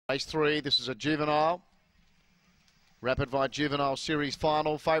Race 3, this is a juvenile. Rapid Vite Juvenile Series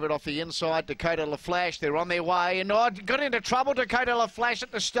final. Favourite off the inside, Dakota LaFlash. They're on their way. And got into trouble, Dakota LaFlash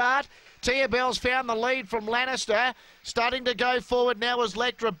at the start. Tia Bell's found the lead from Lannister. Starting to go forward now is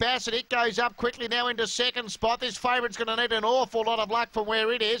Lectra Bassett. It goes up quickly now into second spot. This favourite's going to need an awful lot of luck from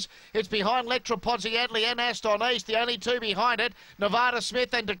where it is. It's behind Lectra Pozziadli and Aston East, the only two behind it. Nevada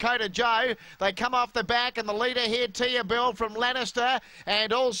Smith and Dakota Joe. They come off the back, and the leader here, Tia Bell from Lannister.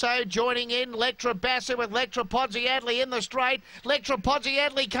 And also joining in, Lectra Bassett with Lectra Pozziadli in the straight. Lectra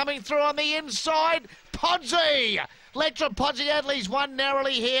Pozziadli coming through on the inside. Pozzi! Lectra Pozziadli's won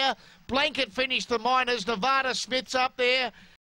narrowly here. Blanket finished the Miners. Nevada Smith's up there.